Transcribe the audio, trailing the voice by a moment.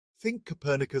Think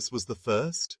Copernicus was the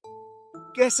first?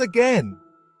 Guess again!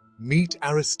 Meet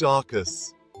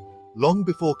Aristarchus. Long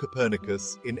before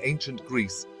Copernicus, in ancient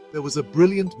Greece, there was a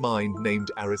brilliant mind named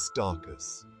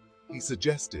Aristarchus. He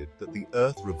suggested that the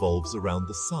Earth revolves around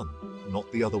the Sun,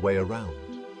 not the other way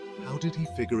around. How did he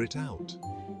figure it out?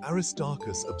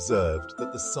 Aristarchus observed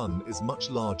that the Sun is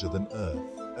much larger than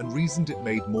Earth, and reasoned it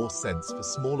made more sense for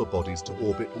smaller bodies to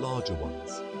orbit larger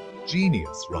ones.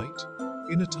 Genius, right?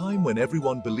 In a time when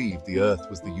everyone believed the Earth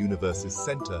was the universe's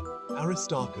center,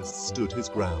 Aristarchus stood his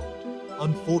ground.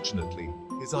 Unfortunately,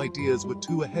 his ideas were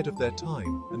too ahead of their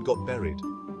time and got buried.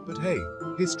 But hey,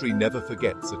 history never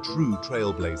forgets a true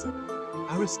trailblazer.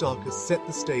 Aristarchus set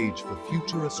the stage for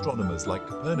future astronomers like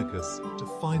Copernicus to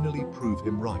finally prove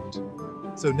him right.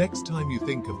 So next time you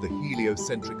think of the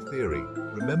heliocentric theory,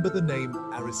 remember the name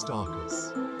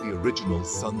Aristarchus, the original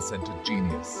sun-centered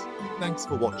genius. Thanks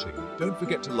for watching. Don't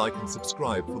forget to like and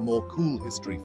subscribe for more cool history